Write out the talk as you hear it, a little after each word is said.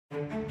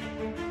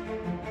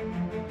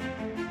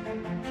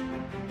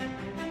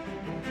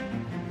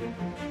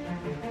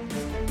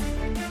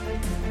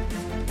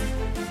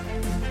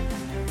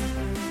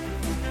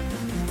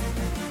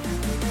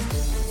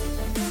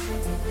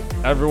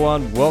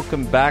Everyone,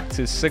 welcome back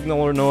to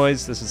Signal or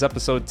Noise. This is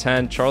episode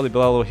 10. Charlie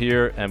Bilello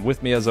here, and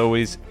with me as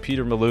always,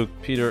 Peter Mallouk.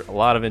 Peter, a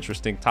lot of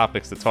interesting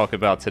topics to talk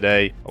about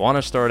today. I want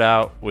to start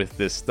out with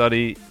this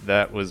study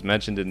that was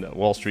mentioned in the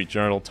Wall Street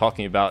Journal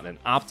talking about an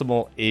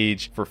optimal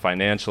age for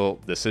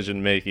financial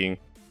decision making.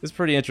 It's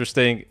pretty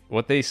interesting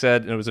what they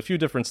said, and there was a few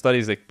different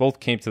studies that both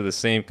came to the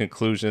same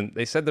conclusion.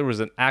 They said there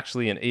was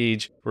actually an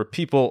age where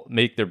people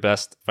make their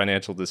best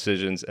financial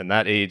decisions, and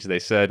that age, they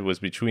said, was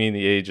between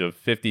the age of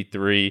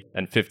 53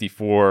 and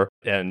 54,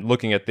 and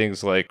looking at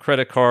things like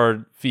credit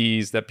card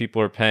fees that people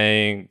are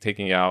paying,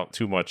 taking out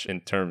too much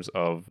in terms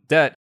of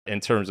debt. In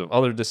terms of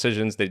other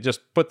decisions, they just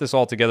put this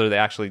all together. They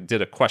actually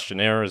did a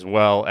questionnaire as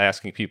well,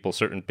 asking people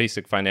certain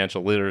basic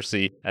financial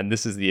literacy, and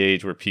this is the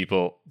age where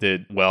people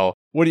did well.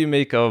 What do you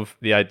make of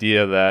the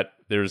idea that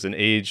there's an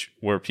age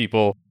where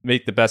people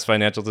make the best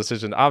financial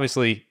decision?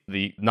 Obviously,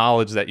 the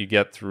knowledge that you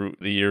get through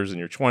the years in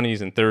your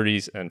 20s and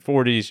 30s and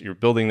 40s, you're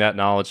building that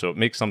knowledge, so it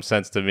makes some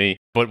sense to me.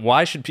 But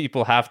why should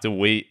people have to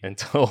wait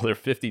until they're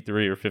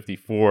 53 or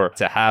 54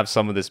 to have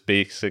some of this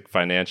basic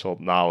financial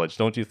knowledge?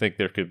 Don't you think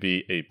there could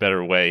be a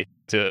better way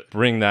to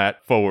bring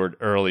that forward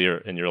earlier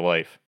in your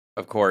life?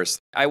 Of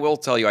course. I will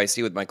tell you, I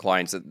see with my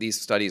clients that these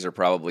studies are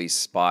probably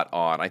spot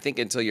on. I think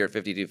until you're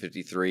 52,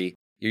 53,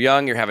 you're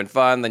young, you're having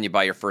fun, then you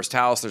buy your first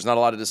house. There's not a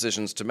lot of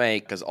decisions to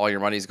make because all your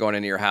money's going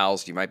into your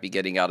house. You might be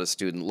getting out of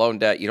student loan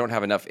debt. You don't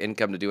have enough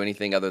income to do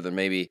anything other than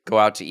maybe go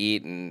out to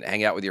eat and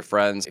hang out with your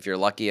friends. If you're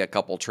lucky, a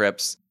couple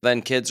trips.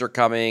 Then kids are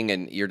coming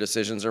and your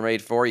decisions are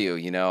made for you.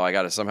 You know, I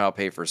got to somehow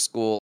pay for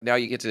school. Now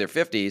you get to their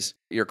 50s,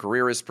 your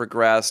career has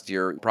progressed.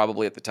 You're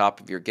probably at the top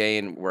of your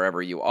game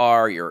wherever you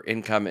are. Your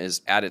income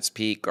is at its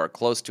peak or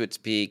close to its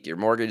peak. Your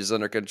mortgage is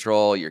under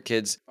control. Your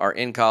kids are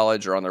in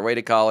college or on their way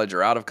to college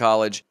or out of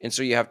college. And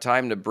so you have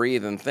time to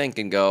breathe and think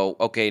and go,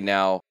 okay,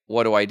 now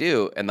what do I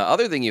do? And the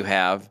other thing you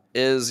have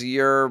is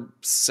you're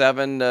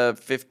 7 to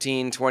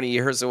 15, 20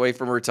 years away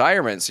from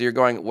retirement. So you're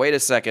going, wait a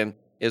second.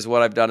 Is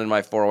what I've done in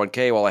my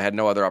 401k while I had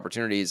no other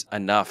opportunities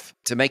enough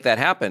to make that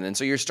happen? And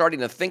so you're starting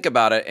to think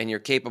about it and you're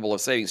capable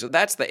of saving. So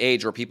that's the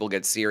age where people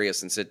get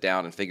serious and sit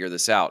down and figure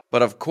this out.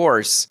 But of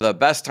course, the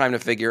best time to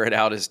figure it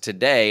out is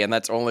today. And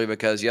that's only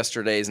because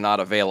yesterday is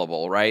not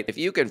available, right? If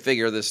you can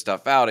figure this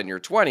stuff out in your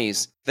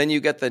 20s, then you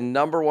get the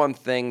number one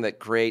thing that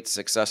creates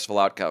successful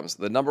outcomes.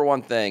 The number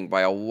one thing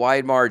by a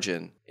wide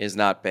margin is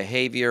not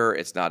behavior,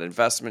 it's not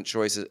investment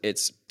choices,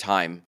 it's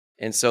time.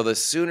 And so the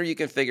sooner you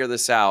can figure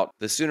this out,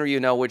 the sooner you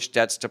know which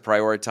debts to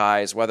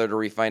prioritize, whether to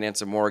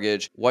refinance a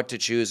mortgage, what to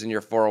choose in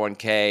your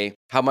 401k,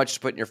 how much to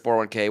put in your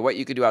 401k, what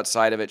you could do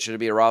outside of it, should it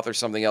be a Roth or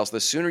something else. The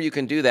sooner you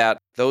can do that,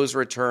 those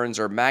returns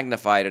are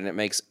magnified and it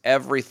makes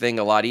everything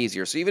a lot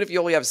easier. So even if you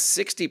only have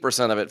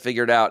 60% of it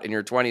figured out in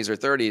your 20s or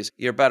 30s,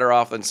 you're better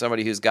off than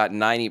somebody who's got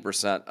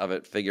 90% of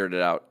it figured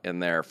it out in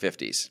their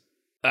 50s.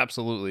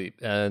 Absolutely.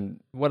 And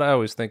what I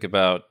always think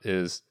about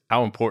is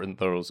how important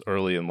those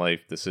early in life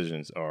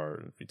decisions are.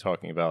 If you're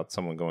talking about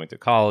someone going to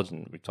college,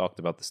 and we talked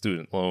about the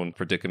student loan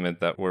predicament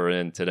that we're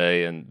in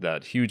today and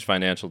that huge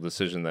financial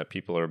decision that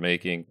people are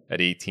making at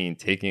 18,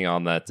 taking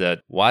on that debt.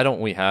 Why don't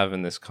we have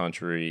in this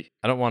country,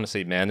 I don't want to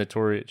say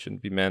mandatory, it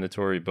shouldn't be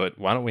mandatory, but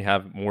why don't we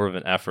have more of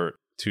an effort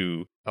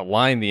to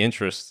align the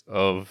interests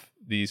of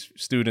these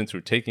students who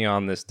are taking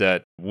on this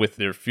debt with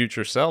their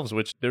future selves,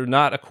 which they're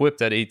not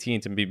equipped at 18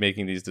 to be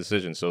making these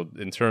decisions. So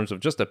in terms of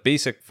just a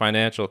basic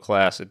financial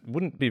class, it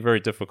wouldn't be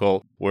very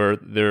difficult where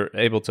they're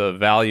able to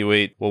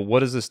evaluate, well, what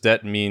does this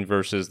debt mean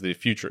versus the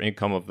future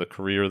income of the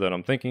career that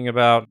I'm thinking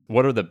about?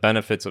 What are the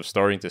benefits of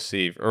starting to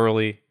save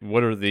early?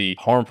 What are the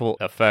harmful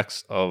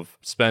effects of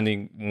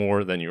spending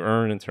more than you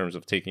earn in terms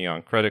of taking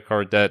on credit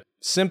card debt?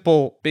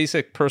 Simple,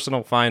 basic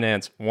personal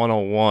finance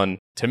 101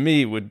 to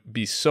me would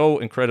be so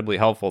incredibly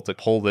helpful to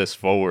pull this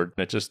forward.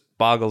 It just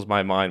boggles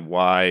my mind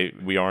why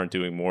we aren't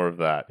doing more of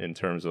that in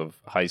terms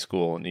of high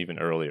school and even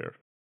earlier.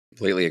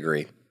 Completely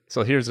agree.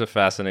 So here's a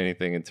fascinating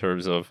thing in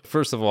terms of,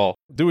 first of all,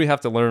 do we have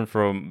to learn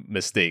from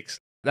mistakes?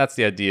 That's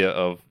the idea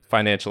of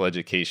financial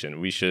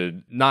education. We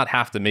should not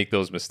have to make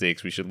those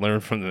mistakes. We should learn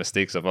from the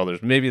mistakes of others.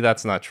 Maybe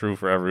that's not true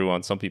for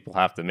everyone. Some people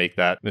have to make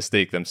that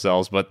mistake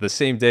themselves. But the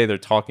same day they're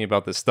talking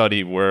about the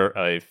study where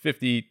a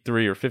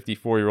 53 or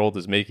 54-year-old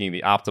is making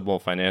the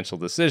optimal financial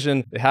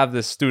decision, they have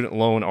this student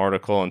loan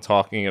article and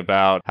talking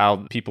about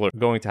how people are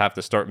going to have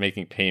to start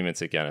making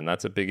payments again. And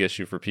that's a big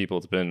issue for people.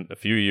 It's been a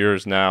few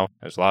years now.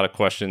 There's a lot of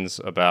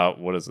questions about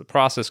what is the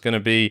process going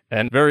to be.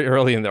 And very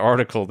early in the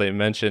article, they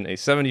mention a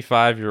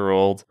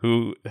 75-year-old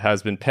who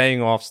has been paying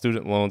off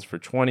student loans for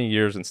 20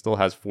 years and still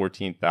has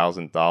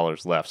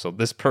 $14,000 left. So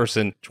this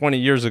person 20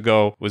 years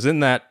ago was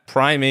in that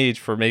prime age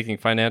for making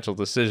financial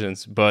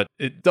decisions, but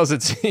it doesn't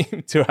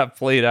seem to have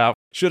played out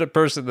should a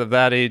person of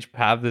that age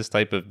have this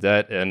type of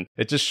debt? And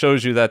it just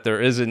shows you that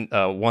there isn't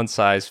a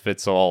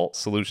one-size-fits-all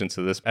solution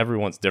to this.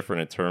 Everyone's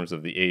different in terms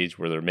of the age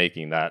where they're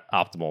making that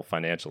optimal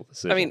financial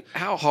decision. I mean,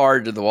 how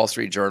hard did the Wall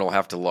Street Journal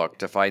have to look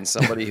to find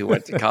somebody who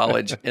went to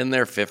college in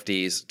their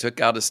 50s,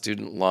 took out a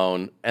student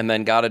loan, and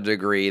then got a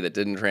degree that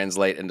didn't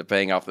translate into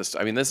paying off this?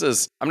 I mean,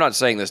 I'm not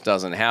saying this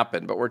doesn't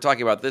happen, but we're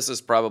talking about this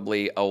is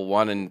probably a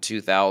 1 in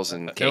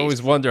 2,000 case. I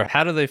always wonder,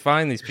 how do they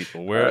find these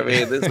people? I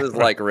mean, this is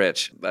like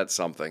rich. That's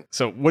something.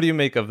 So what do you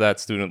make of that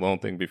student loan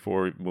thing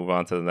before we move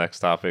on to the next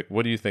topic?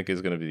 What do you think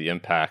is going to be the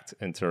impact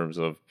in terms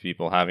of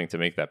people having to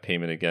make that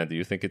payment again? Do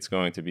you think it's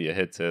going to be a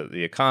hit to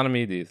the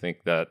economy? Do you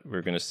think that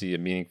we're going to see a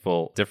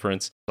meaningful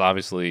difference?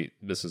 Obviously,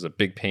 this is a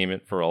big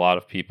payment for a lot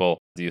of people.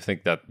 Do you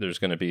think that there's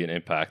going to be an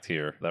impact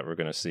here that we're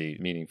going to see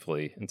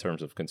meaningfully in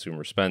terms of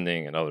consumer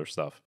spending and other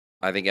stuff?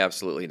 I think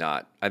absolutely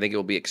not. I think it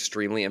will be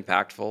extremely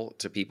impactful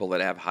to people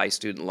that have high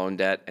student loan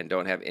debt and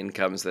don't have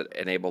incomes that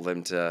enable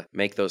them to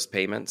make those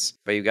payments.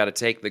 But you've got to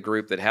take the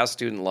group that has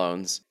student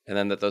loans, and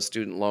then that those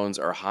student loans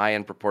are high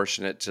and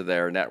proportionate to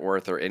their net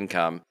worth or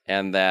income,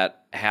 and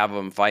that have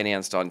them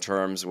financed on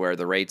terms where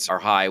the rates are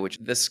high, which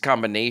this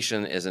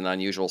combination is an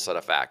unusual set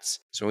of facts.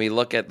 So when we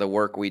look at the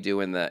work we do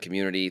in the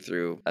community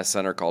through a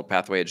center called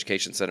Pathway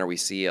Education Center, we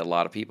see a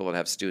lot of people that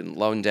have student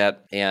loan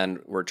debt, and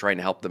we're trying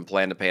to help them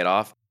plan to pay it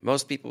off.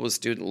 Most people with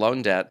student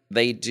loan debt,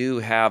 they do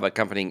have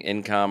accompanying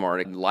income or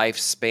a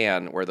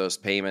lifespan where those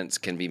payments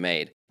can be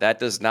made. That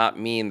does not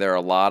mean there are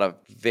a lot of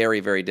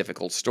very, very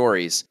difficult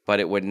stories, but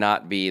it would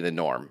not be the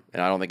norm.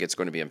 And I don't think it's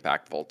going to be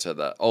impactful to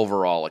the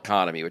overall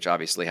economy, which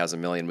obviously has a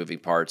million moving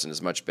parts and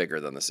is much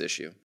bigger than this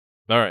issue.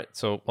 All right,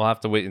 so we'll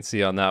have to wait and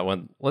see on that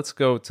one. Let's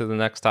go to the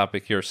next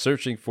topic here,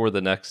 searching for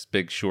the next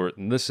big short.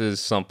 And this is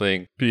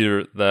something,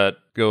 Peter, that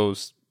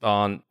goes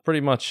on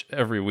pretty much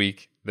every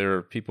week. There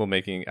are people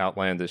making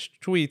outlandish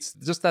tweets,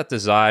 just that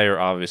desire,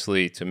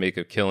 obviously, to make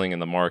a killing in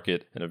the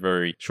market in a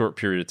very short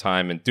period of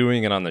time. And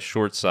doing it on the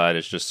short side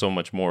is just so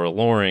much more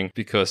alluring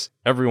because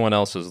everyone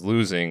else is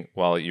losing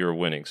while you're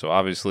winning. So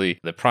obviously,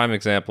 the prime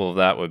example of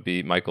that would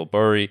be Michael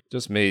Burry,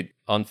 just made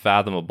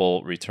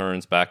unfathomable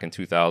returns back in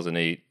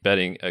 2008,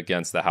 betting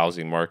against the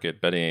housing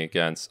market, betting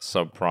against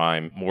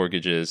subprime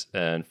mortgages.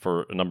 And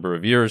for a number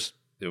of years,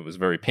 it was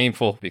very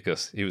painful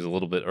because he was a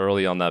little bit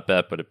early on that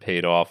bet, but it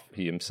paid off.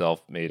 He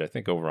himself made, I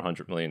think, over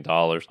 $100 million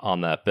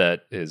on that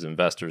bet. His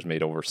investors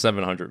made over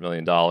 $700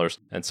 million.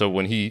 And so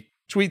when he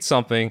tweets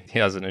something, he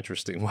has an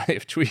interesting way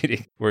of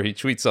tweeting where he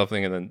tweets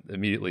something and then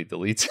immediately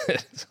deletes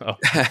it. So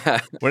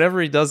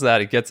whenever he does that,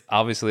 it gets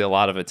obviously a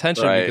lot of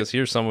attention because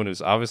here's someone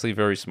who's obviously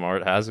very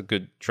smart, has a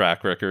good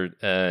track record,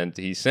 and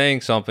he's saying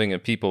something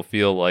and people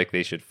feel like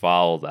they should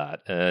follow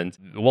that. And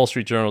the Wall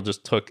Street Journal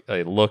just took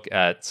a look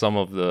at some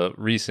of the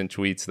recent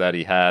tweets that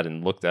he had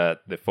and looked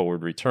at the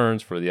forward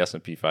returns for the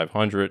S&P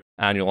 500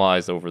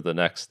 annualized over the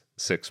next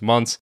 6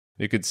 months.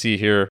 You could see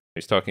here,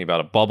 he's talking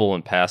about a bubble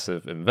in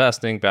passive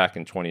investing back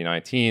in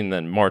 2019,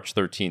 then March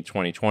 13,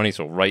 2020,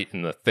 so right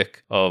in the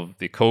thick of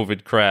the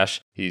COVID crash.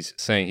 He's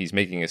saying he's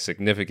making a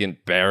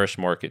significant bearish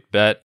market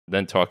bet,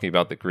 then talking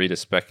about the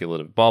greatest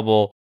speculative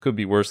bubble. Could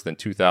be worse than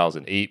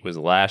 2008 was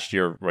last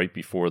year, right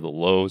before the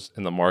lows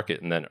in the market.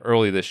 And then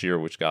early this year,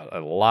 which got a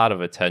lot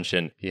of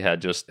attention, he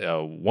had just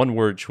a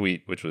one-word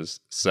tweet, which was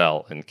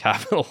sell in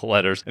capital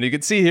letters. And you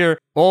can see here,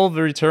 all of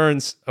the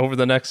returns over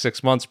the next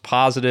 6 months,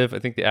 positive. I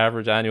think the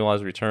average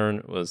annualized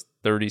return was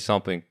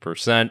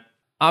 30-something%.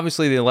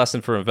 Obviously, the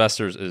lesson for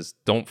investors is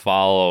don't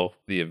follow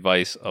the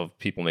advice of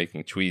people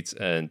making tweets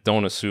and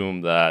don't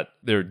assume that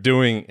they're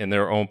doing in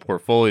their own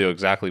portfolio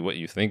exactly what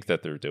you think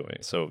that they're doing.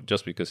 So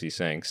just because he's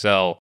saying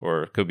sell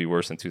or it could be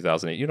worse than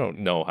 2008, you don't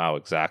know how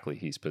exactly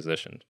he's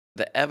positioned.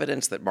 The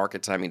evidence that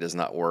market timing does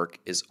not work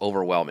is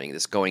overwhelming,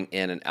 this going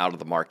in and out of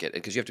the market,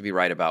 because you have to be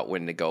right about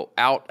when to go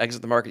out,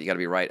 exit the market. You got to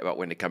be right about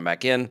when to come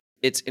back in.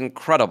 It's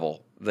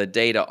incredible, the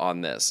data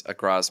on this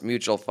across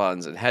mutual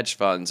funds and hedge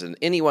funds and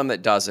anyone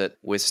that does it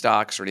with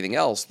stocks or anything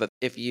else, that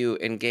if you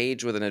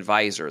engage with an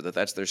advisor,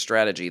 that's their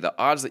strategy, the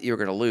odds that you're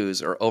going to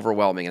lose are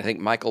overwhelming. And I think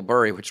Michael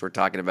Burry, which we're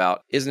talking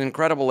about, is an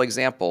incredible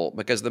example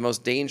because the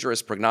most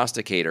dangerous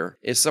prognosticator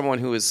is someone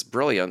who is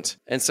brilliant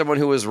and someone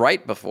who was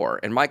right before.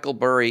 And Michael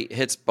Burry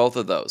hits both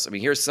of those. I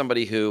mean, here's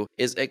somebody who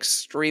is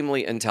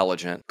extremely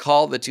intelligent,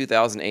 called the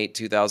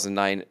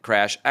 2008-2009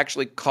 crash,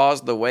 actually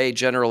caused the way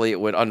generally it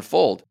would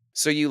unfold.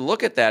 So you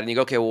look at that and you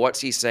go, okay, well,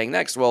 what's he saying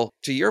next? Well,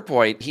 to your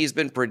point, he's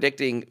been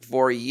predicting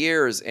for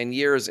years and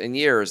years and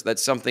years that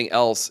something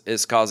else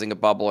is causing a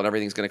bubble and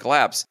everything's going to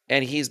collapse.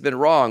 And he's been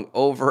wrong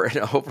over and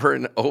over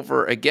and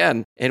over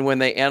again. And when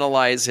they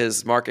analyze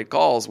his market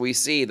calls, we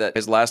see that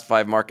his last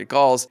 5 market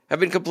calls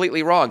have been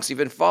completely wrong. So you've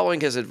been following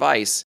his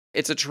advice.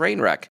 It's a train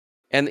wreck.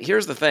 And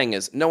here's the thing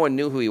is no one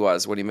knew who he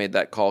was when he made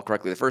that call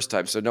correctly the first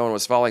time, so no one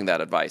was following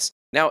that advice.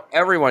 Now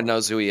everyone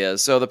knows who he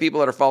is, so the people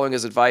that are following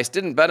his advice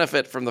didn't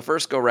benefit from the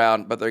first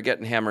go-round, but they're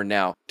getting hammered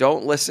now.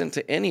 Don't listen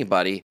to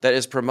anybody that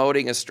is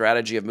promoting a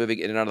strategy of moving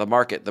in and out of the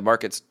market. The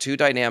market's too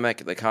dynamic,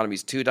 the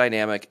economy's too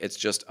dynamic, it's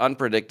just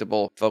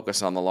unpredictable.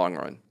 Focus on the long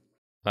run.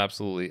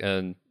 Absolutely.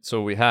 And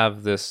so we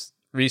have this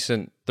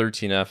recent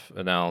 13F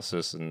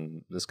analysis,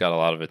 and this got a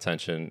lot of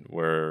attention,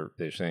 where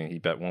they're saying he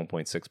bet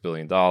 $1.6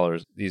 billion.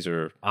 These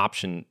are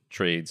option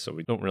trades, so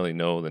we don't really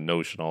know the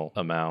notional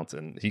amount,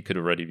 and he could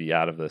already be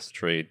out of this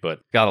trade, but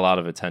got a lot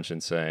of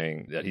attention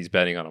saying that he's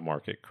betting on a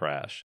market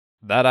crash.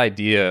 That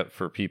idea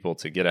for people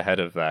to get ahead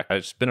of that,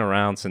 it's been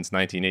around since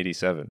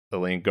 1987.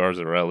 Elaine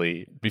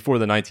Garzarelli, before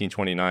the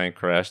 1929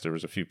 crash, there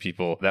was a few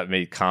people that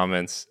made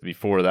comments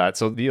before that.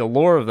 So the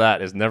allure of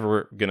that is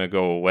never going to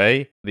go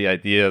away. The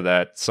idea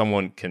that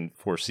someone can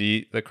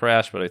foresee the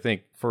crash, but I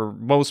think for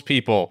most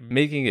people,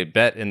 making a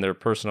bet in their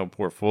personal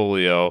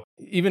portfolio,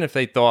 even if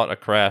they thought a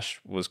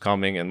crash was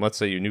coming, and let's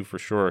say you knew for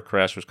sure a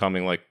crash was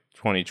coming like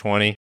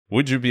 2020,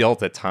 would you be able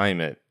to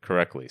time it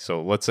correctly?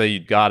 So let's say you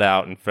got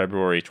out in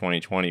February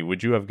 2020.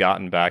 Would you have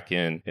gotten back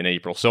in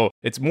April? So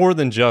it's more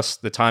than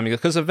just the timing,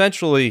 because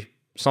eventually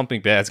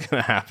something bad's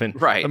going to happen.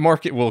 Right. The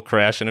market will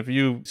crash. And if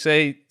you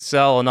say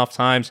sell enough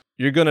times,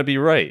 you're going to be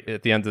right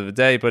at the end of the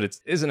day. But it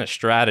isn't a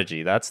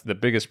strategy. That's the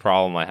biggest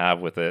problem I have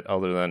with it,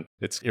 other than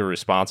it's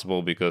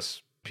irresponsible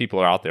because people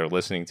are out there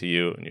listening to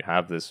you and you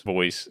have this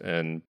voice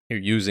and you're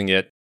using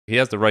it. He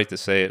has the right to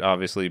say it,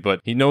 obviously, but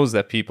he knows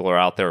that people are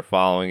out there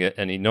following it,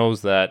 and he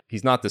knows that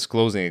he's not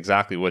disclosing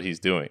exactly what he's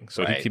doing.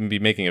 So Right. he can be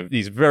making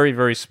these very,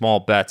 very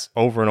small bets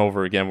over and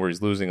over again where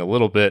he's losing a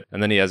little bit,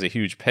 and then he has a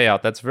huge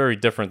payout. That's very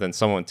different than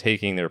someone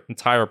taking their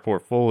entire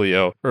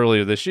portfolio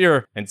earlier this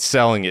year and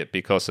selling it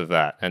because of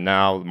that. And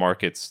now the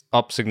market's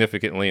up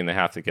significantly, and they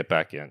have to get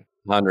back in.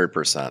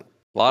 100%. A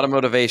lot of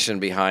motivation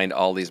behind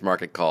all these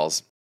market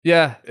calls.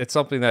 Yeah, it's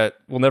something that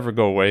will never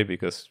go away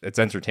because it's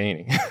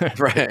entertaining.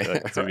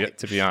 Right.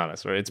 To be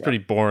honest, right? It's pretty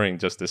boring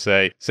just to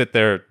say, sit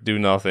there, do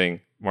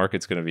nothing.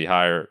 Market's going to be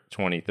higher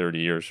 20, 30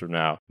 years from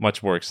now.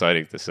 Much more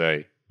exciting to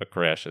say a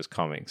crash is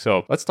coming.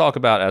 So let's talk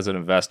about, as an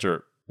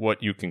investor,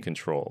 what you can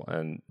control.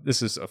 And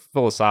this is a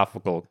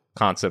philosophical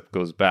concept,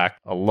 goes back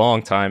a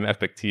long time.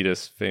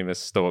 Epictetus, famous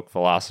Stoic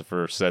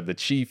philosopher, said the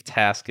chief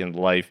task in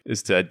life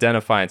is to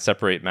identify and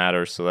separate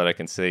matters so that I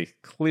can say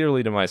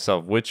clearly to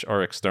myself which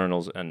are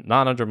externals and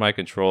not under my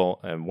control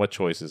and what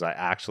choices I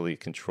actually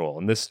control.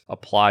 And this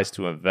applies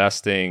to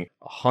investing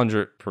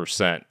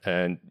 100%.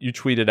 And you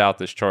tweeted out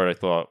this chart I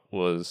thought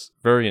was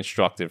very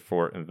instructive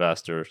for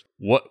investors.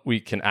 What we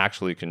can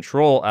actually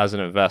control as an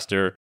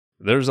investor,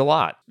 there's a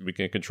lot. We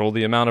can control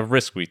the amount of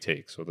risk we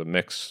take, so the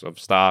mix of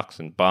stocks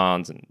and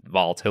bonds and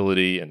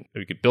volatility, and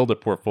we could build a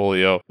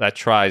portfolio that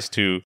tries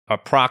to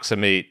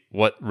approximate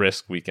what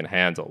risk we can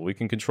handle. We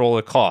can control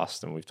the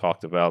cost, and we've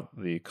talked about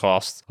the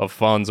cost of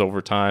funds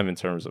over time in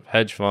terms of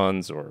hedge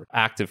funds or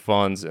active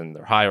funds, and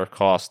their higher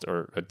cost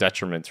are a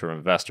detriment to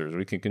investors.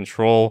 We can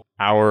control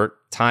our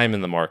time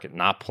in the market,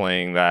 not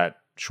playing that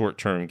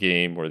short-term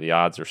game where the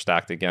odds are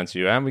stacked against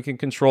you, and we can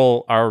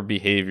control our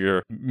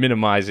behavior,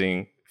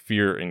 minimizing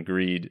fear and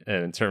greed,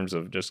 and in terms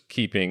of just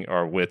keeping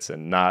our wits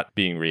and not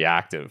being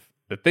reactive.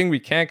 The thing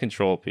we can't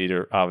control,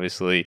 Peter,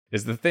 obviously,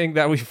 is the thing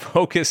that we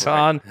focus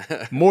on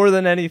more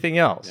than anything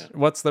else. Yeah.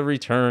 What's the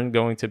return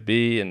going to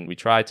be? And we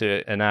try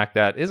to enact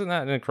that. Isn't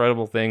that an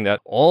incredible thing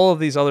that all of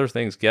these other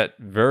things get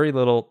very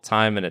little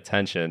time and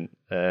attention?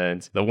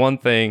 And the one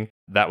thing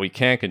that we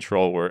can't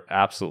control, we're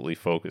absolutely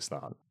focused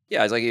on.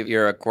 Yeah, it's like if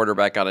you're a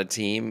quarterback on a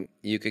team,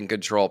 you can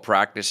control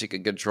practice, you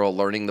can control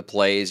learning the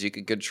plays, you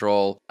can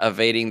control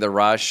evading the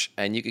rush,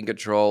 and you can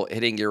control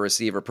hitting your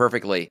receiver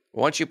perfectly.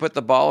 Once you put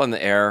the ball in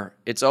the air,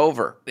 it's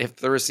over. If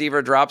the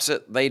receiver drops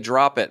it, they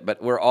drop it,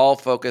 but we're all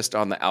focused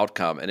on the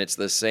outcome, and it's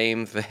the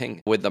same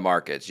thing with the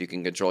markets. You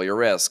can control your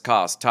risk,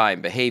 cost,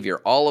 time, behavior,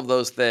 all of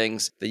those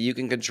things that you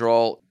can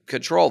control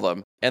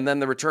them, and then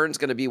the return's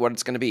going to be what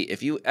it's going to be.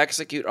 If you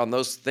execute on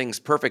those things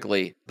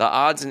perfectly, the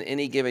odds in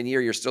any given year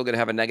you're still going to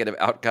have a negative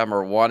outcome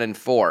are 1 in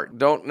 4.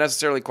 Don't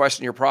necessarily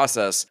question your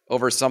process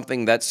over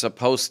something that's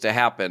supposed to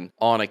happen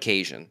on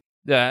occasion.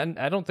 Yeah, and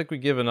I don't think we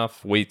give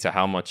enough weight to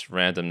how much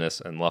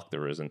randomness and luck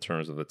there is in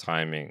terms of the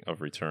timing of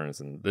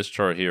returns. And this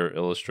chart here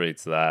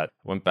illustrates that.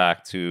 Went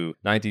back to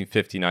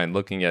 1959,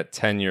 looking at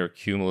 10-year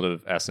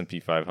cumulative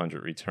S&P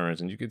 500 returns.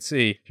 And you could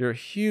see here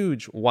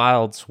huge,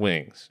 wild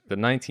swings. The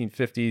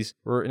 1950s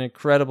were an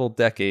incredible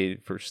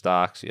decade for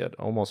stocks. You had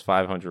almost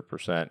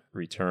 500%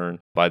 return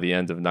by the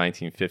end of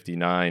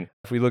 1959.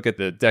 If we look at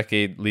the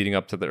decade leading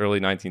up to the early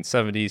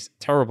 1970s,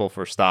 terrible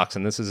for stocks.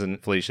 And this is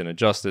inflation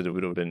adjusted. It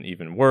would have been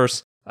even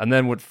worse. And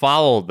then what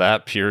followed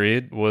that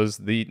period was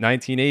the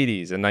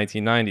 1980s and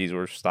 1990s,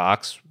 where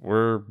stocks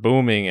were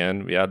booming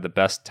and we had the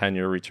best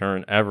 10-year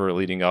return ever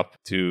leading up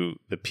to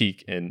the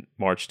peak in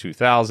March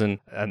 2000.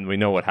 And we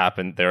know what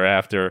happened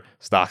thereafter.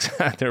 Stocks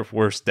had their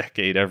worst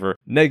decade ever,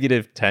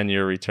 negative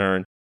 10-year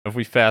return. If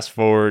we fast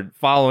forward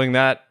following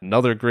that,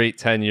 another great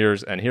 10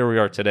 years, and here we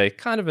are today,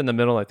 kind of in the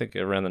middle. I think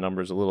I ran the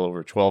numbers a little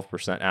over 12%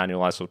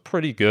 annualized, so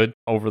pretty good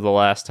over the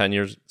last 10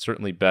 years,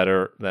 certainly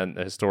better than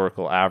the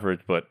historical average,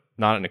 but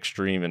not an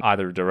extreme in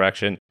either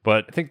direction.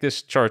 But I think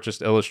this chart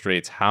just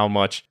illustrates how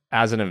much,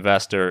 as an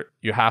investor,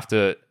 you have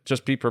to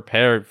just be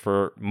prepared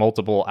for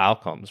multiple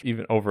outcomes,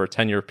 even over a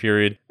 10-year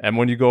period. And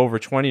when you go over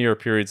 20-year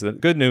periods, the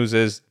good news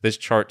is this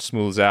chart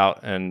smooths out,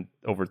 and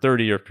over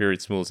 30-year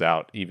periods smooths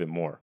out even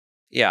more.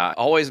 Yeah,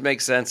 always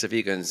makes sense if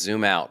you can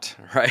zoom out,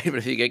 right? But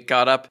if you get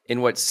caught up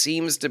in what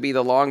seems to be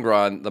the long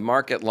run, the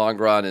market long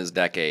run is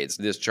decades.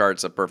 This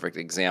chart's a perfect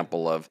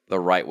example of the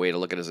right way to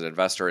look at it as an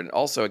investor. And it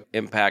also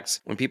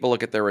impacts, when people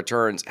look at their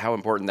returns, how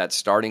important that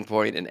starting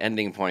point and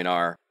ending point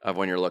are of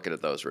when you're looking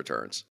at those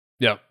returns.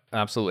 Yeah,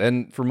 absolutely.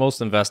 And for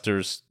most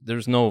investors,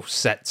 there's no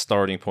set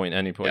starting point,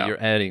 any point. Yeah.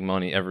 You're adding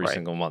money every Right.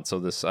 single month. So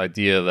this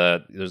idea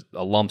that there's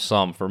a lump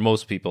sum, for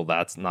most people,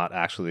 that's not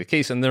actually the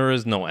case. And there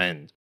is no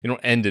end. You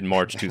don't end in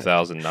March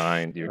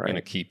 2009. You're Right. going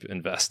to keep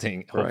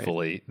investing, Right.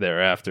 hopefully,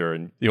 thereafter,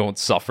 and you won't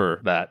suffer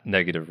that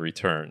negative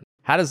return.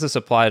 How does this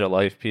apply to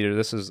life, Peter?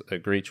 This is a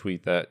great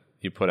tweet that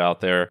you put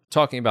out there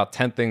talking about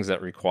 10 things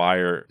that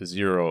require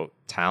zero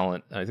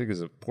talent. I think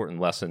is an important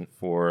lesson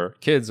for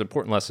kids,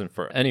 important lesson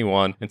for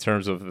anyone in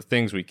terms of the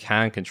things we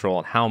can control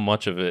and how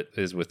much of it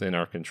is within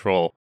our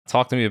control.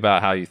 Talk to me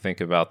about how you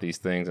think about these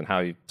things and how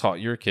you taught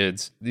your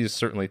kids. These are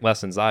certainly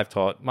lessons I've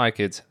taught my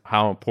kids,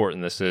 how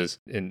important this is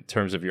in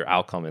terms of your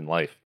outcome in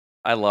life.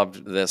 I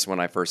loved this when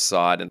I first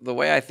saw it. And the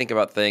way I think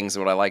about things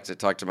and what I like to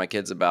talk to my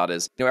kids about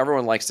is,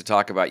 everyone likes to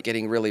talk about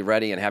getting really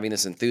ready and having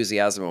this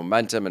enthusiasm,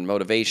 momentum, and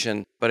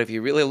motivation. But if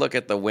you really look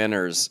at the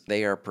winners,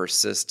 they are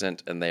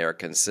persistent and they are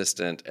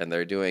consistent and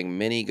they're doing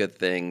many good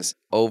things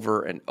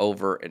over and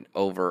over and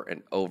over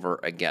and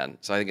over again.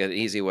 So I think an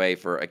easy way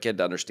for a kid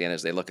to understand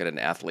is they look at an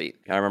athlete.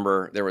 I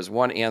remember there was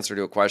one answer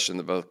to a question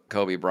that both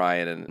Kobe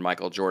Bryant and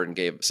Michael Jordan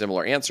gave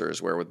similar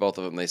answers, where with both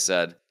of them they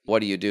said, "What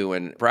do you do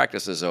when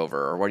practice is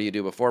over?" Or "What do you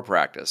do before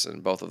practice?"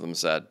 And both of them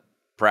said,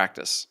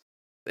 "Practice."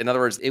 In other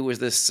words, it was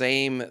the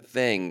same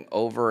thing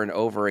over and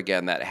over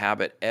again, that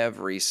habit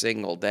every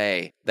single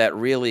day that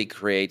really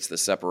creates the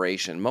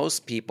separation.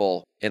 Most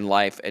people in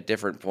life at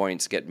different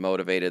points get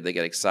motivated, they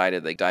get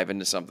excited, they dive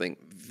into something.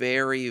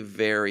 Very,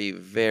 very,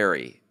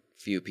 very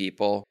few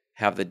people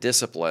have the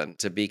discipline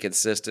to be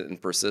consistent and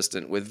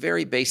persistent with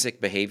very basic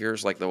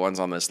behaviors like the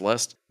ones on this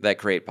list that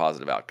create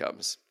positive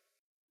outcomes.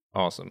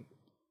 Awesome.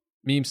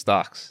 Meme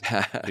stocks,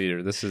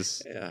 Peter. This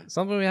is Yeah.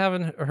 something we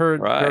haven't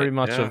heard Right, very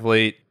much yeah. of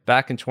late.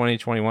 Back in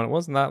 2021, it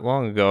wasn't that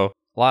long ago,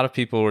 a lot of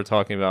people were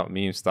talking about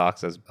meme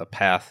stocks as a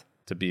path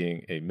to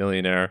being a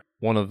millionaire.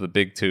 One of the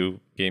big two,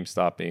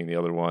 GameStop being the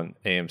other one,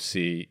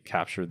 AMC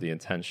captured the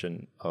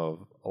attention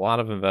of a lot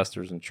of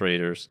investors and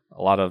traders,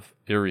 a lot of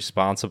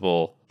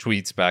irresponsible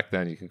tweets back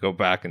then. You can go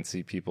back and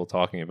see people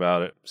talking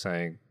about it,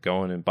 saying,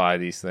 go in and buy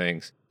these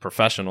things.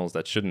 Professionals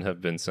that shouldn't have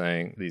been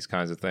saying these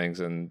kinds of things.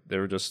 And they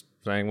were just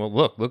saying, well,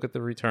 look at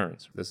the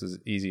returns. This is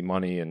easy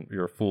money and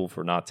you're a fool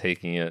for not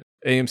taking it.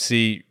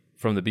 AMC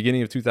from the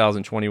beginning of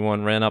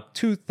 2021 ran up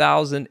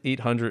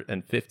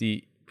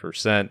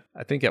 2,850%.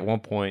 I think at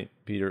one point,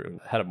 Peter, it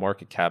had a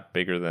market cap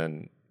bigger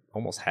than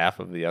almost half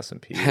of the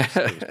S&P. It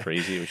was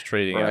crazy. It was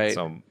trading Right. at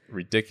some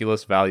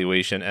ridiculous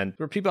valuation. And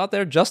there were people out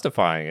there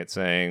justifying it,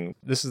 saying,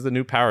 this is the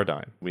new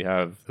paradigm. We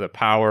have the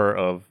power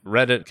of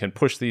Reddit can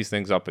push these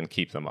things up and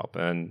keep them up.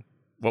 And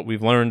what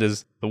we've learned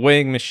is the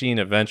weighing machine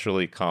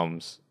eventually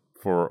comes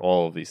for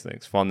all of these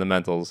things.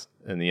 Fundamentals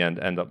in the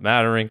end up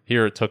mattering.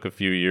 Here it took a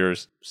few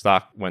years.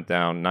 Stock went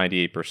down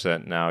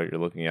 98%. Now you're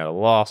looking at a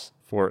loss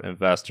for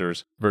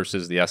investors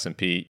versus the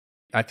S&P.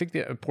 I think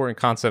the important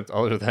concept,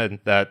 other than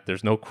that,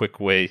 there's no quick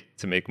way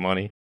to make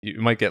money.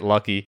 You might get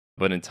lucky,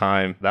 but in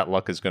time, that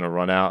luck is going to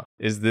run out,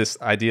 is this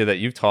idea that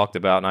you've talked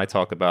about, and I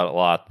talk about a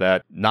lot,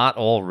 that not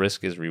all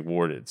risk is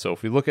rewarded. So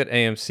if we look at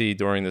AMC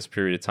during this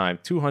period of time,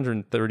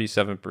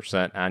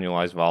 237%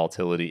 annualized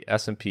volatility,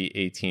 S&P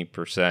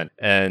 18%.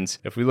 And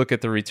if we look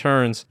at the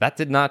returns, that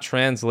did not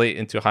translate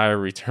into higher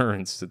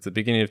returns. At the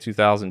beginning of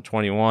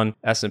 2021,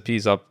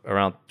 S&P's up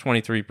around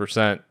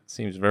 23%.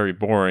 Seems very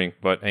boring,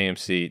 but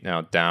AMC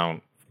now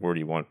down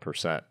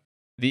 41%.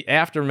 The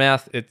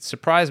aftermath, it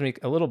surprised me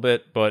a little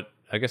bit, but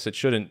I guess it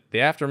shouldn't. The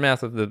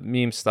aftermath of the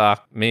meme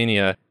stock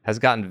mania has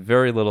gotten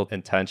very little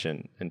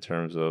attention in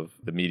terms of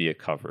the media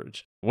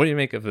coverage. What do you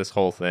make of this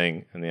whole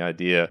thing and the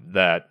idea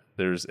that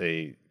there's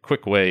a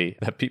quick way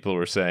that people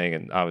were saying,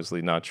 and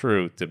obviously not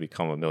true, to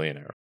become a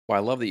millionaire? Well,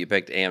 I love that you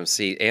picked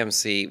AMC.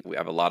 AMC, we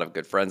have a lot of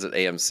good friends at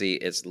AMC.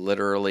 It's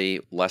literally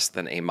less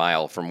than a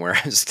mile from where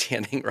I'm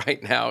standing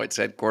right now. It's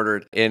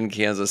headquartered in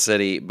Kansas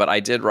City. But I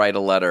did write a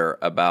letter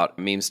about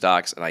meme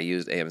stocks, and I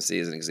used AMC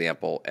as an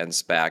example, and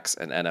SPACs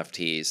and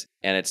NFTs.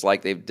 And it's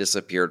like they've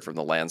disappeared from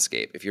the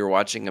landscape. If you're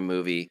watching a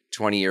movie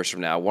 20 years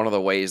from now, one of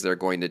the ways they're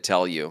going to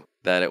tell you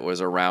that it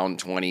was around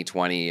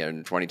 2020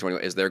 and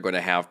 2021 is they're going to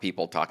have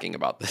people talking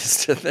about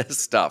this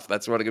stuff.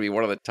 That's going to be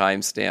one of the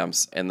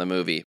timestamps in the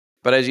movie.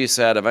 But as you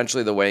said,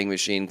 eventually the weighing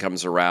machine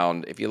comes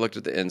around. If you looked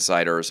at the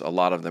insiders, a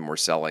lot of them were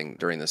selling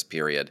during this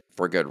period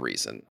for good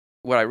reason.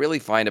 What I really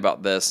find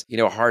about this,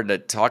 hard to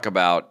talk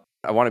about,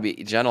 I want to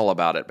be gentle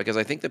about it because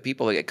I think the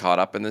people that get caught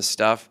up in this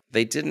stuff,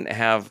 they didn't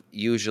have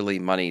usually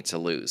money to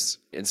lose.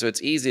 And so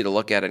it's easy to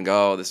look at and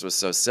go, oh, this was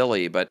so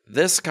silly. But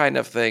this kind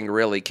of thing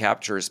really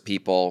captures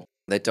people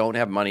that don't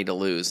have money to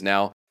lose.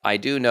 Now, I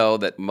do know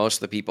that most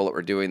of the people that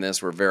were doing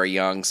this were very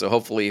young, so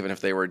hopefully even if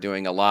they were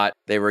doing a lot,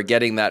 they were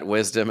getting that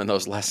wisdom and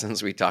those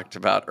lessons we talked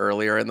about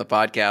earlier in the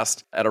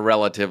podcast at a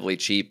relatively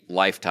cheap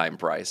lifetime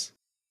price.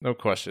 No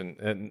question.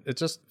 And it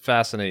just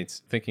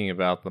fascinates thinking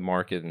about the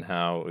market and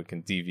how it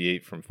can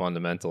deviate from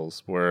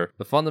fundamentals, where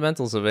the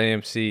fundamentals of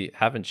AMC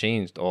haven't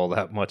changed all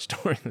that much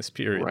during this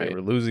period. Right. They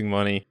were losing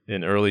money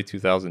in early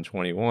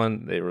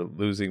 2021. They were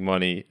losing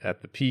money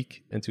at the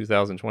peak in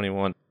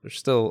 2021. They're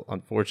still,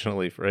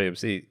 unfortunately for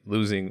AMC,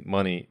 losing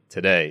money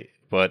today.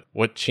 But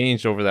what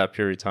changed over that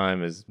period of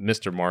time is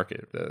Mr.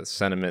 Market, the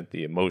sentiment,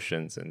 the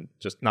emotions, and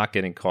just not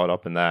getting caught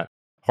up in that.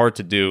 Hard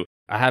to do.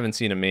 I haven't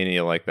seen a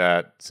mania like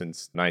that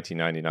since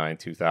 1999,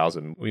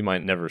 2000. We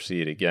might never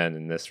see it again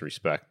in this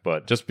respect,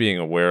 but just being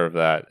aware of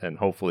that, and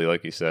hopefully,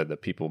 like you said,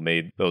 that people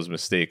made those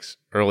mistakes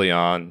early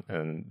on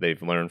and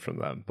they've learned from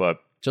them. But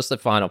just a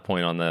final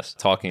point on this,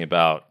 talking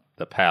about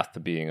the path to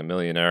being a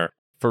millionaire.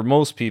 For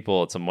most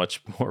people, it's a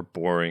much more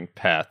boring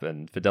path.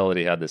 And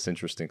Fidelity had this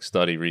interesting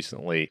study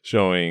recently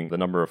showing the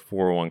number of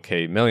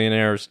 401k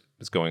millionaires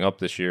is going up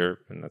this year.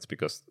 And that's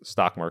because the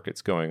stock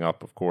market's going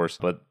up, of course.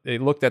 But they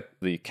looked at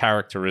the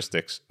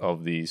characteristics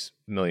of these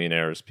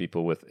millionaires,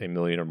 people with $1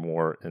 million or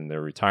more in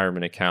their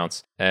retirement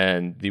accounts.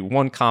 And the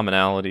one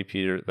commonality,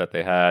 Peter, that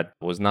they had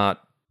was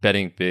not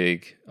betting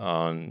big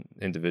on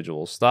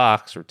individual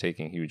stocks or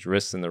taking huge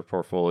risks in their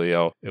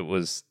portfolio. It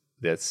was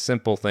that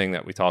simple thing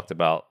that we talked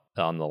about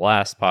on the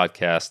last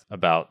podcast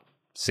about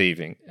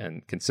saving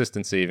and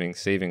consistent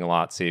saving a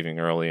lot, saving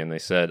early. And they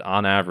said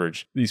on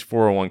average, these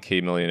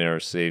 401k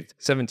millionaires saved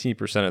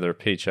 17% of their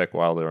paycheck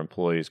while their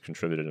employees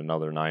contributed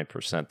another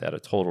 9% at a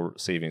total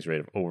savings rate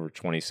of over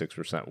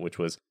 26%, which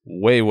was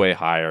way, way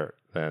higher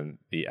than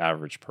the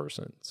average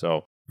person.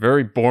 So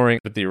very boring,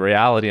 but the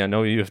reality, I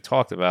know you have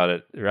talked about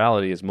it, the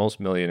reality is most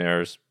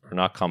millionaires are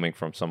not coming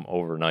from some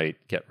overnight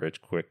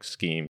get-rich-quick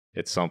scheme.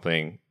 It's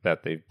something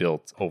that they've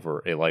built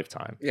over a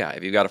lifetime. Yeah,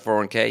 if you've got a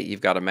 401k,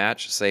 you've got a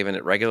match, saving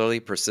it regularly,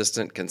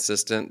 persistent,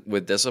 consistent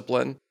with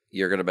discipline,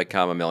 you're going to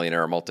become a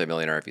millionaire or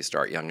multimillionaire if you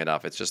start young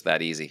enough. It's just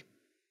that easy.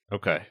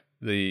 Okay.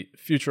 The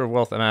future of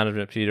wealth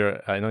management,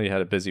 Peter, I know you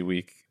had a busy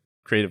week.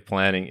 Creative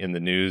planning in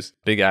the news,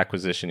 big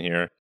acquisition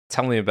here.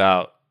 Tell me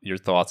about your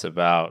thoughts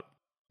about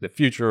the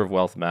future of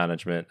wealth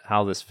management,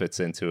 how this fits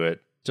into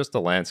it, just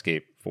the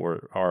landscape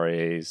for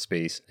RIA's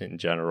space in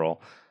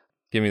general.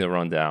 Give me the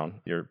rundown,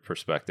 your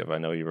perspective. I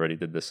know you already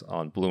did this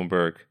on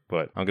Bloomberg,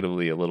 but I'm going to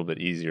be a little bit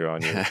easier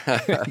on you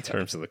in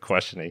terms of the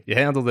questioning. You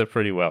handled it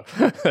pretty well.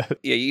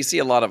 Yeah, you see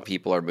a lot of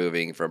people are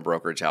moving from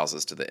brokerage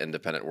houses to the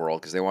independent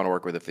world because they want to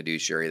work with a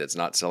fiduciary that's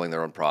not selling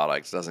their own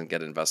products, doesn't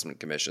get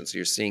investment commissions. So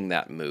you're seeing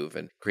that move,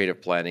 and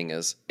creative planning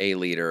is a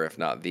leader, if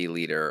not the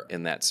leader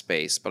in that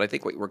space. But I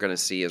think what we're going to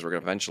see is we're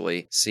going to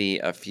eventually see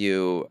a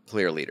few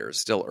clear leaders.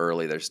 Still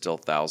early, there's still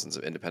thousands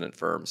of independent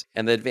firms.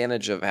 And the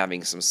advantage of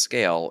having some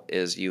scale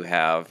is you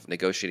have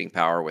negotiating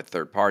power with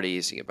third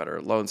parties, you get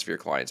better loans for your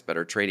clients,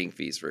 better trading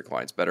fees for your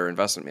clients, better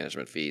investment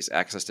management fees,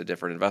 access to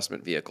different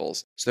investment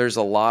vehicles. So there's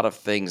a lot of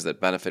things that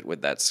benefit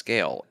with that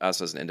scale.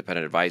 Us as an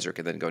independent advisor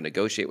can then go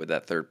negotiate with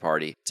that third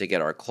party to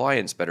get our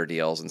clients better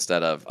deals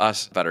instead of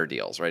us better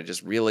deals, right? It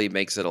just really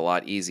makes it a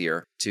lot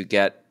easier to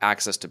get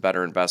access to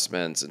better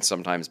investments and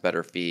sometimes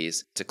better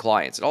fees to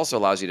clients. It also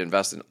allows you to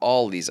invest in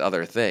all these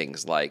other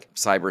things like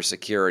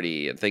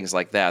cybersecurity and things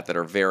like that that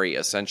are very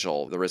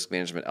essential, the risk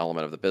management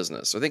element of the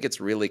business. So I think it's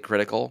really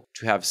critical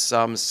to have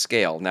some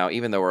scale. Now,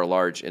 even though we're a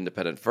large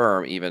independent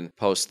firm, even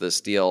post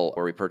this deal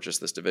where we purchased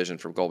this division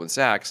from Goldman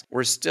Sachs,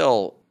 we're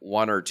still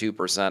 1 or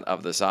 2%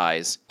 of the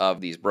size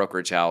of these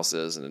brokerage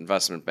houses and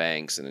investment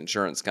banks and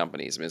insurance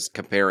companies. I mean, it's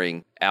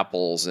comparing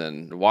apples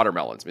and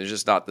watermelons. I mean, it's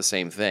just not the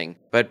same thing.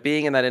 But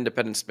being in that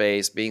independent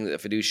space, being the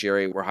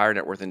fiduciary where higher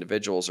net worth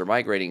individuals are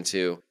migrating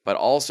to, but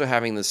also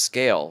having the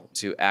scale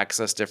to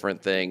access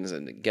different things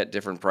and get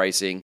different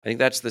pricing, I think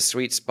that's the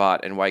sweet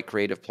spot and why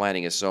creative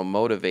planning is so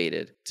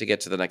motivated to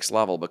get to the next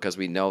level, because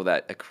we know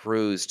that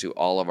accrues to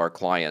all of our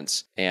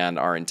clients, and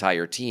our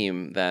entire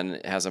team then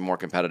has a more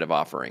competitive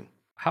offering.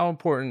 How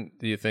important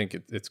do you think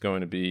it's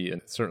going to be,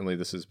 and certainly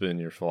this has been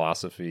your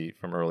philosophy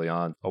from early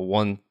on, a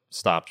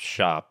one-stop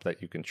shop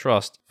that you can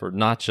trust for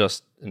not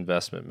just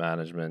investment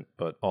management,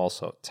 but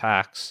also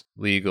tax,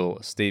 legal,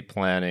 estate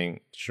planning,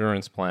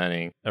 insurance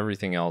planning,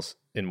 everything else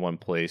in one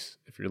place?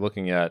 If you're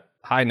looking at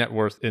high net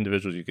worth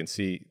individuals, you can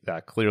see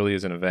that clearly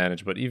is an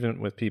advantage. But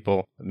even with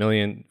people, a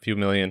million, few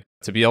million,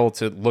 to be able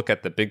to look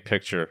at the big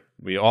picture,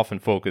 we often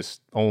focus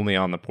only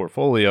on the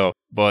portfolio,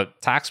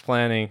 but tax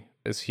planning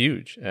is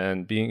huge.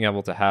 And being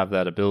able to have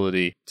that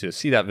ability to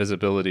see that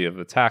visibility of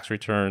the tax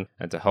return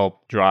and to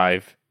help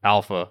drive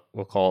alpha,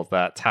 we'll call it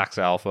that, tax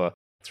alpha,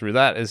 through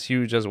that is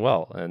huge as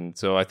well. And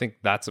so I think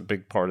that's a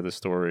big part of the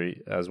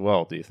story as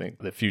well. Do you think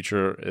the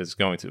future is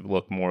going to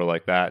look more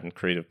like that in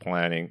creative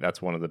planning?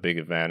 That's one of the big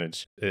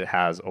advantages it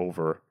has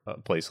over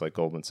a place like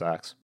Goldman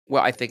Sachs.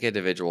 Well, I think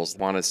individuals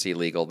want to see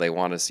legal, they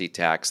want to see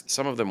tax.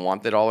 Some of them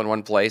want it all in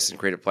one place, and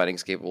creative planning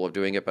is capable of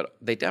doing it, but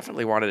they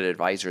definitely want an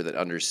advisor that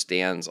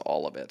understands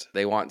all of it.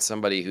 They want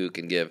somebody who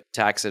can give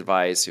tax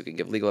advice, who can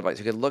give legal advice,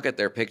 who can look at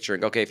their picture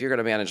and go, okay, if you're going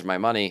to manage my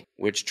money,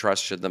 which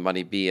trust should the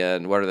money be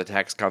in? What are the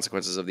tax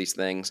consequences of these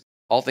things?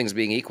 all things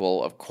being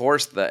equal, of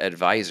course, the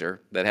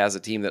advisor that has a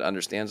team that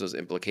understands those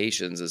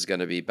implications is going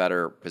to be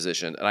better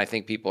positioned. And I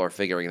think people are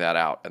figuring that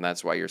out. And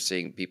that's why you're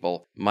seeing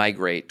people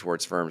migrate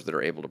towards firms that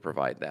are able to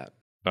provide that.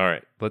 All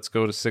right, let's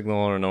go to signal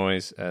or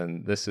noise.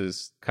 And this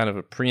is kind of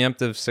a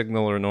preemptive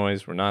signal or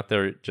noise. We're not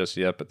there just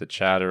yet, but the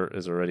chatter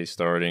is already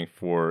starting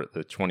for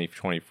the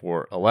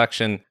 2024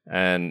 election.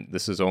 And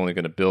this is only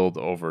going to build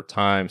over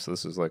time. So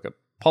this is like a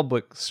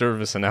public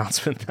service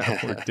announcement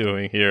that we're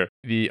doing here.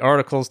 The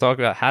articles talk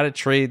about how to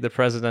trade the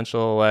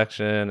presidential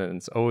election, and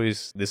it's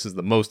always, this is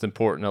the most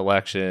important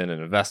election,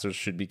 and investors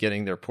should be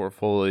getting their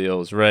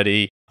portfolios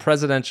ready.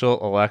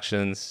 Presidential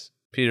elections,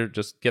 Peter,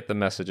 just get the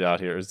message out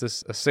here. Is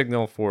this a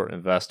signal for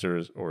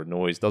investors or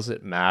noise? Does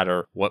it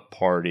matter what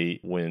party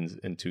wins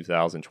in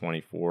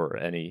 2024 or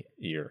any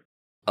year?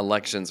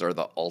 Elections are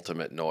the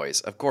ultimate noise.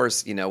 Of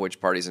course,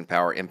 which party's in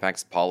power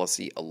impacts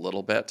policy a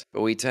little bit, but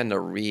we tend to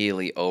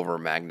really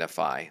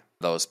over-magnify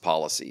those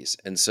policies.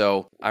 And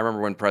so I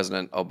remember when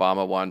President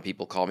Obama won,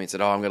 people called me and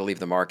said, I'm going to leave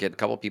the market. A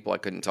couple of people I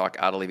couldn't talk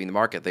out of leaving the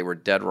market. They were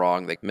dead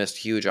wrong. They missed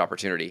huge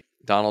opportunity.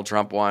 Donald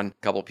Trump won.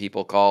 A couple of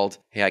people called,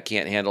 hey, I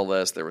can't handle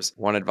this. There was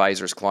one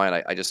advisor's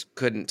client. I just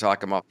couldn't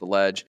talk him off the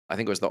ledge. I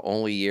think it was the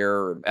only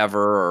year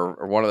ever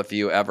or one of the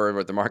few ever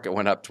where the market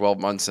went up 12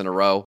 months in a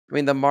row. I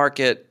mean, the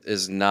market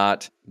is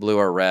not blue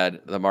or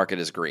red. The market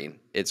is green.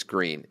 It's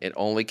green. It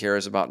only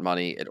cares about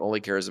money. It only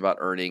cares about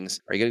earnings.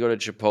 Are you going to go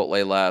to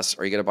Chipotle less?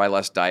 Are you going to buy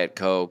less Diet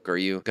Coke? Are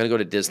you going to go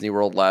to Disney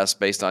World less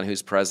based on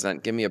who's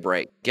president? Give me a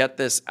break. Get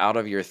this out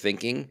of your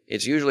thinking.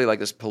 It's usually like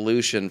this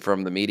pollution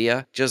from the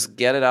media. Just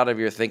get it out of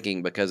your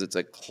thinking because it's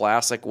a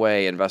classic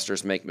way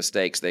investors make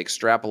mistakes. They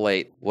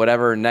extrapolate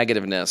whatever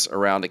negativeness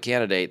around a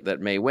candidate that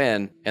may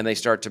win, and they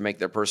start to make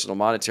their personal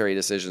monetary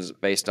decisions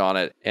based on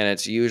it, and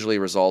it's usually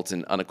results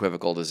in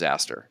unequivocal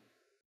disaster.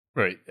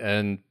 Right.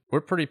 And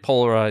we're pretty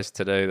polarized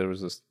today. There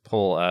was this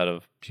poll out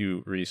of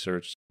Pew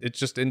Research. It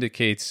just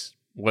indicates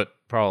what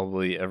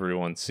probably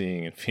everyone's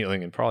seeing and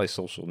feeling, and probably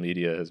social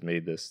media has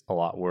made this a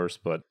lot worse,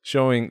 but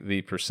showing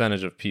the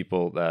percentage of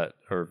people that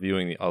are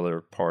viewing the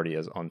other party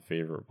as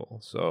unfavorable.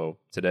 So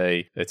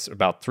today it's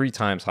about 3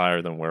 times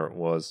higher than where it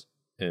was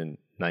in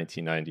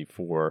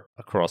 1994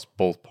 across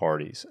both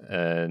parties.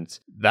 And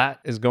that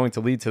is going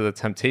to lead to the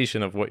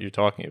temptation of what you're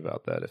talking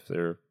about, that if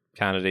their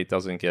candidate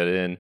doesn't get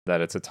in,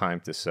 that it's a time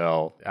to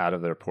sell out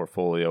of their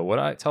portfolio. What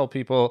I tell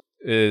people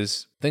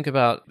is think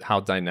about how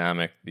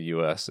dynamic the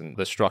US and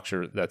the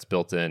structure that's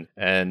built in.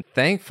 And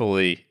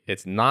thankfully,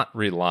 it's not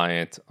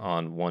reliant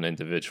on one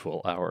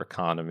individual, our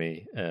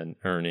economy and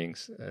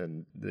earnings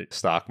and the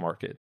stock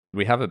market.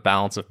 We have a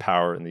balance of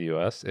power in the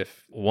US.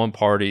 If one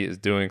party is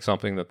doing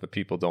something that the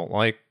people don't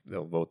like,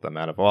 they'll vote them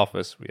out of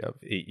office. We have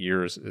 8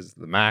 years is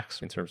the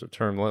max in terms of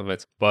term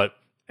limits. But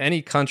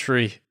any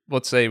country,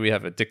 let's say we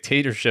have a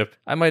dictatorship,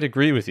 I might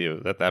agree with you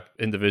that that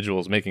individual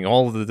is making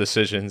all of the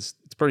decisions.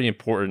 It's pretty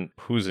important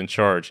who's in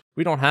charge.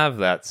 We don't have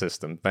that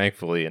system,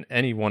 thankfully, and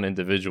any one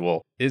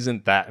individual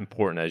isn't that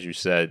important, as you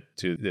said,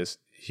 to this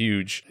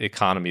huge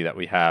economy that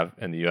we have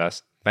in the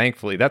US.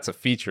 Thankfully, that's a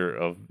feature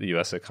of the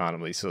U.S.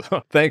 economy. So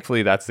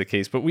thankfully, that's the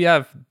case. But we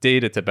have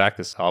data to back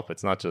this up.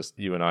 It's not just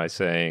you and I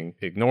saying,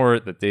 ignore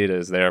it. The data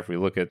is there. If we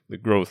look at the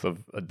growth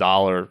of a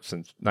dollar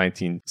since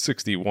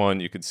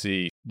 1961, you could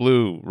see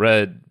blue,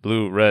 red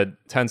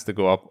tends to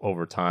go up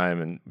over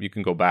time. And you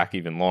can go back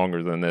even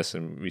longer than this.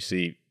 And we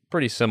see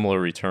pretty similar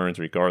returns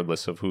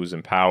regardless of who's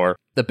in power.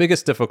 The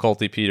biggest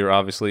difficulty, Peter,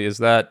 obviously, is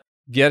that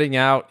getting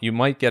out, you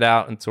might get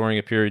out and during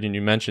a period, and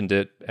you mentioned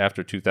it,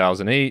 after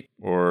 2008,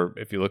 or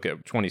if you look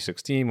at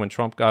 2016 when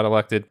Trump got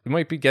elected, you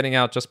might be getting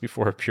out just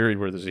before a period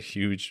where there's a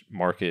huge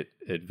market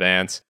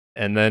advance.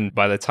 And then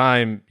by the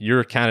time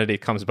your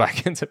candidate comes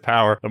back into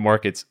power, the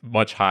market's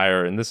much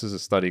higher. And this is a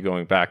study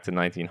going back to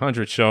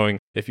 1900 showing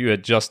if you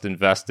had just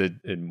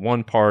invested in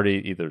one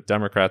party, either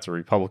Democrats or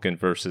Republican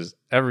versus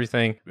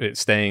everything,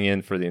 staying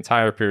in for the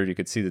entire period, you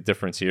could see the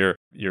difference here.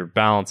 Your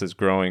balance is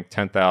growing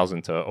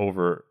 10,000 to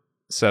over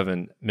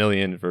 7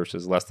 million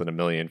versus less than 1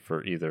 million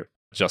for either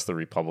just the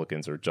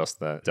Republicans or just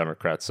the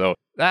Democrats. So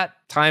that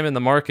time in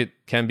the market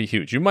can be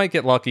huge. You might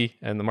get lucky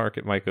and the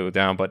market might go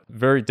down, but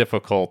very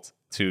difficult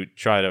to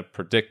try to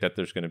predict that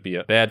there's going to be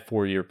a bad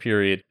 4-year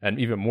period, and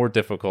even more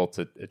difficult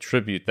to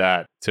attribute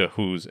that to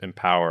who's in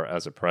power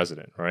as a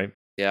president, right?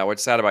 Yeah,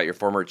 what's sad about your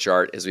former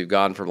chart is we've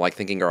gone from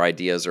thinking our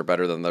ideas are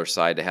better than their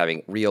side to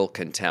having real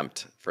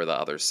contempt for the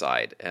other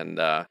side. And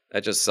that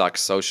just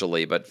sucks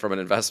socially. But from an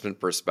investment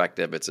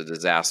perspective, it's a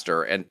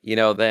disaster. And,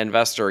 the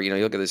investor, you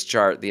look at this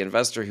chart, the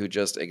investor who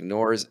just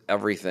ignores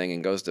everything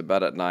and goes to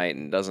bed at night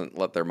and doesn't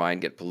let their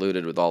mind get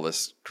polluted with all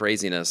this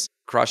craziness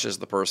crushes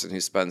the person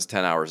who spends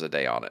 10 hours a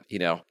day on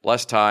it.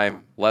 Less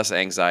time, less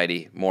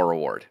anxiety, more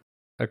reward.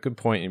 A good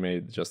point you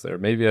made just there.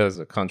 Maybe as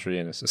a country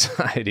and a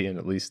society, and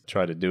at least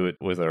try to do it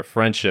with our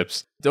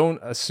friendships, don't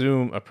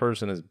assume a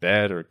person is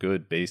bad or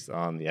good based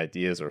on the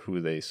ideas or who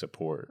they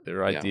support.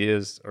 Their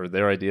ideas,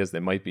 they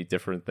might be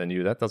different than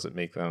you. That doesn't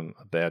make them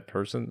a bad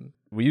person.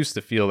 We used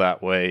to feel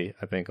that way,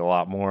 I think, a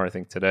lot more. I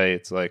think today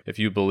it's like, if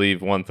you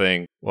believe one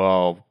thing,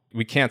 well,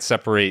 we can't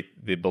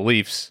separate the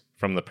beliefs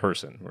from the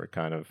person. We're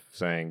kind of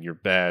saying you're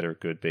bad or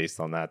good based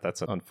on that.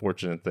 That's an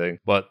unfortunate thing.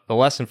 But the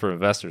lesson for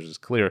investors is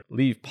clear.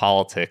 Leave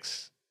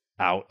politics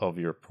out of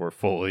your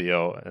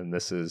portfolio. And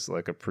this is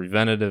like a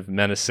preventative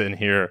medicine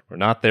here. We're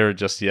not there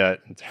just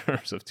yet in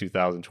terms of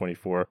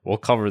 2024. We'll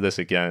cover this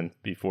again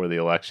before the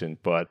election.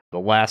 But the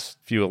last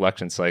few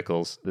election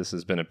cycles, this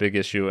has been a big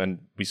issue. And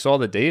we saw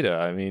the data.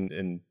 I mean,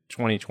 in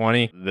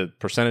 2020, the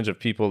percentage of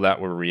people that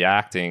were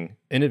reacting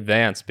in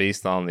advance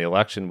based on the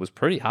election was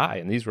pretty high.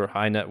 And these were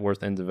high net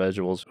worth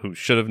individuals who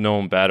should have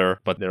known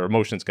better, but their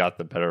emotions got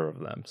the better of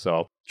them.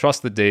 So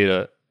trust the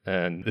data.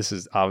 And this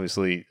is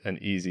obviously an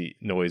easy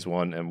noise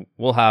one. And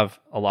we'll have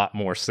a lot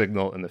more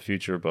signal in the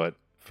future. But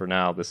for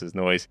now, this is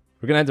noise.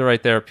 We're going to end it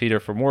right there, Peter.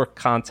 For more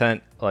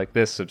content like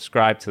this,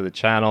 subscribe to the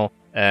channel.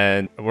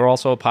 And we're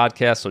also a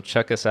podcast, so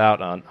check us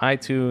out on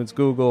iTunes,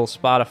 Google,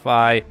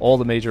 Spotify, all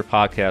the major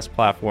podcast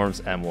platforms.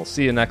 And we'll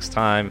see you next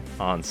time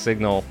on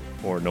Signal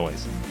or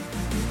Noise.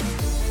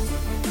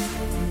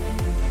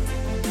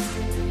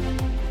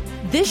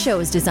 This show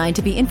is designed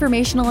to be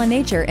informational in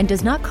nature and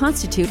does not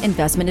constitute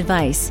investment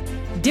advice.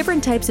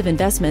 Different types of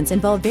investments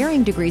involve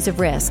varying degrees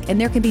of risk,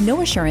 and there can be no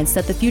assurance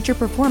that the future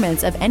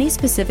performance of any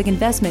specific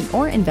investment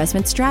or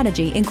investment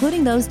strategy,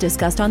 including those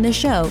discussed on this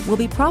show, will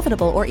be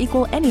profitable or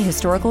equal any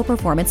historical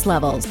performance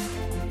levels.